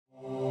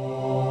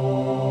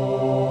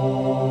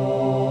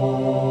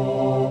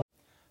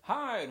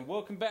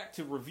welcome back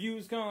to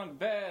Reviews Gone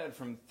Bad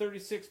from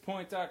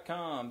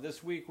 36point.com.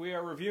 This week we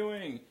are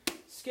reviewing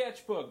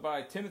Sketchbook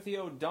by Timothy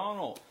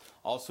O'Donnell.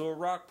 Also a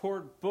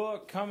Rockport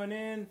book coming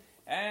in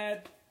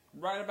at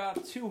right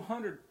about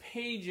 200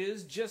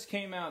 pages. Just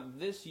came out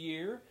this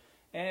year.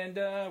 And,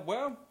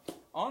 well,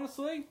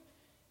 honestly,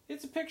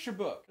 it's a picture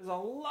book. There's a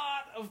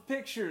lot of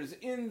pictures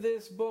in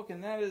this book,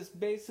 and that is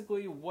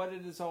basically what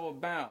it is all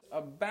about.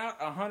 About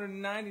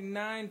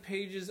 199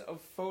 pages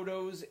of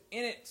photos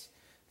in it.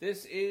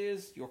 This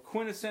is your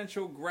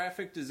quintessential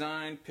graphic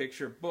design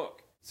picture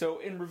book. So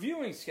in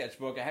reviewing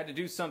Sketchbook, I had to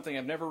do something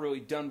I've never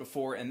really done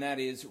before, and that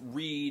is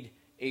read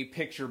a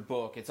picture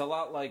book. It's a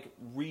lot like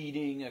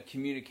reading a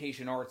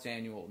communication arts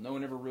annual. No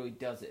one ever really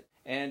does it.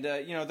 And,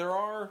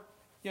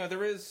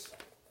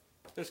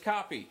 there's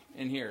copy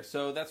in here,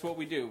 so that's what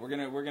we do. We're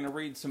gonna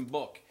read some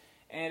book.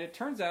 And it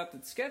turns out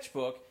that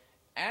Sketchbook,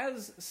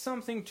 as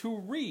something to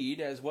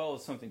read as well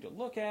as something to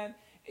look at,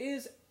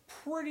 is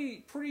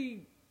pretty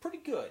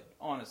good,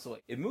 honestly.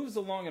 It moves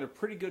along at a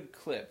pretty good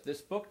clip.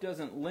 This book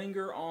doesn't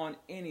linger on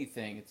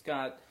anything. It's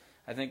got,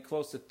 I think,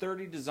 close to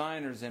 30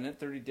 designers in it,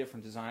 30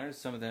 different designers.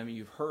 Some of them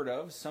you've heard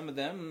of. Some of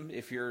them,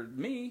 if you're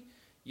me,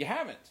 you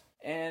haven't.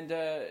 And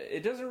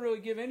it doesn't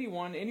really give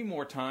anyone any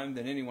more time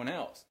than anyone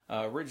else.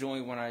 Originally,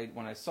 when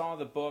I saw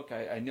the book,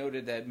 I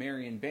noted that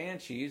Marion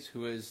Banshees,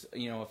 who is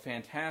a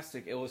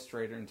fantastic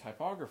illustrator and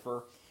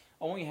typographer,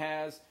 only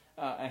has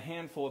a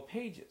handful of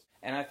pages.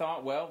 And I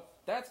thought, well,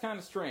 that's kind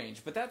of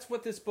strange, but that's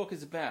what this book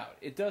is about.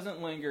 It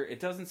doesn't linger,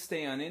 it doesn't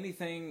stay on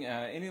anything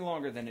any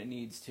longer than it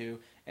needs to,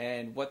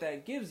 and what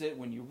that gives it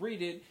when you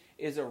read it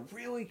is a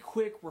really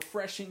quick,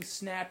 refreshing,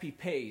 snappy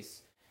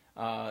pace,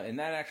 and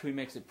that actually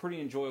makes it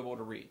pretty enjoyable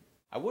to read.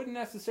 I wouldn't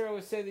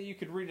necessarily say that you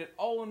could read it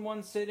all in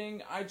one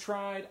sitting. I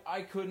tried,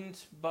 I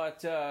couldn't, but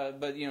 2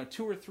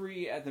 or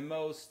 3 at the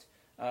most,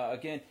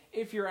 again,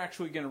 if you're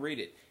actually going to read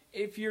it.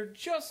 If you're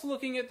just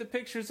looking at the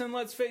pictures, and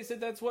let's face it,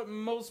 that's what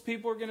most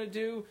people are going to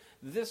do,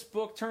 this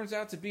book turns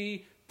out to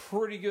be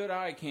pretty good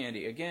eye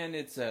candy. Again,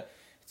 it's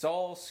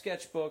all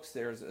sketchbooks.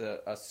 There's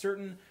a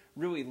certain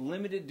really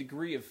limited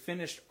degree of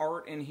finished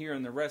art in here,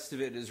 and the rest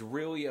of it is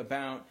really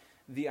about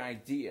the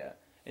idea.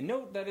 And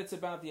note that it's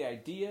about the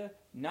idea,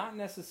 not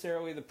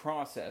necessarily the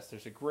process.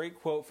 There's a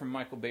great quote from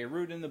Michael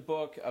Bierut in the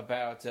book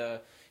about,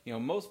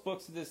 most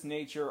books of this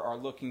nature are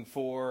looking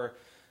for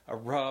a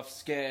rough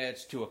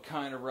sketch, to a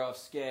kind of rough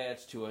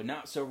sketch, to a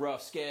not so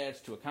rough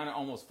sketch, to a kind of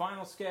almost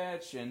final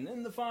sketch, and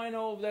then the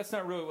final. That's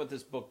not really what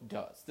this book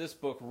does. This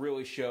book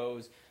really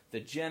shows the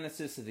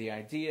genesis of the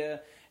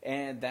idea,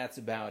 and that's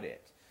about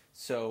it.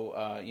 So,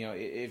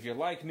 if you're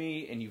like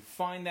me and you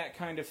find that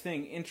kind of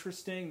thing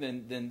interesting,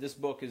 then this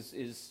book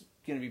is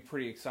going to be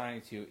pretty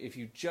exciting to you. If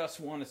you just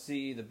want to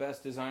see the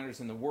best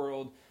designers in the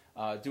world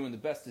doing the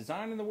best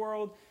design in the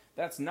world,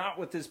 that's not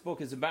what this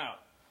book is about.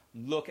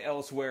 Look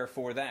elsewhere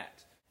for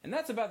that. And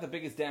that's about the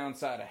biggest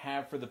downside I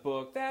have for the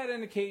book. That,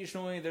 and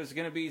occasionally there's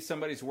going to be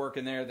somebody's work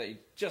in there that you're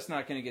just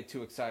not going to get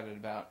too excited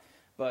about.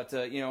 But,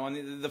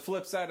 on the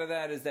flip side of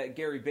that is that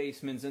Gary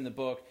Baseman's in the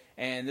book,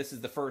 and this is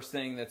the first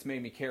thing that's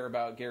made me care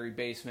about Gary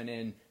Baseman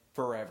in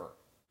forever.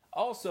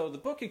 Also, the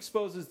book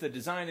exposes the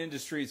design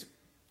industry's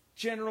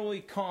generally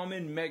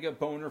common mega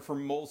boner for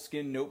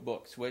Moleskine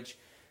notebooks, which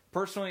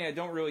personally I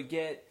don't really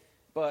get,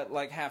 but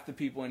like half the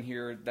people in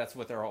here, that's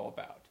what they're all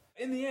about.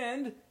 In the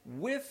end,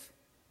 with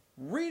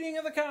reading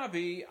of the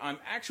copy, I'm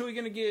actually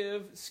going to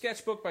give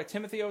Sketchbook by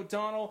Timothy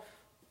O'Donnell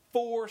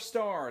 4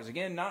 stars.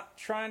 Again, not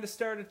trying to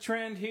start a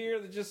trend here.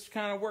 That just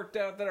kind of worked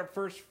out that our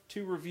first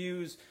 2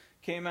 reviews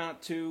came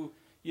out to,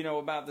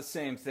 about the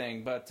same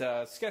thing.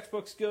 But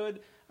Sketchbook's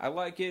good. I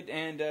like it,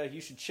 and you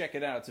should check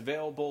it out. It's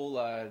available,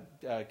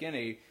 again,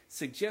 a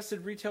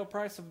suggested retail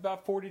price of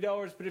about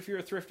 $40, but if you're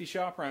a thrifty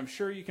shopper, I'm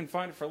sure you can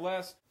find it for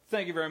less.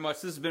 Thank you very much.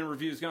 This has been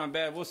Reviews Gone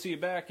Bad. We'll see you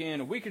back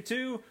in a week or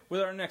 2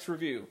 with our next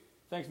review.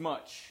 Thanks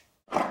much.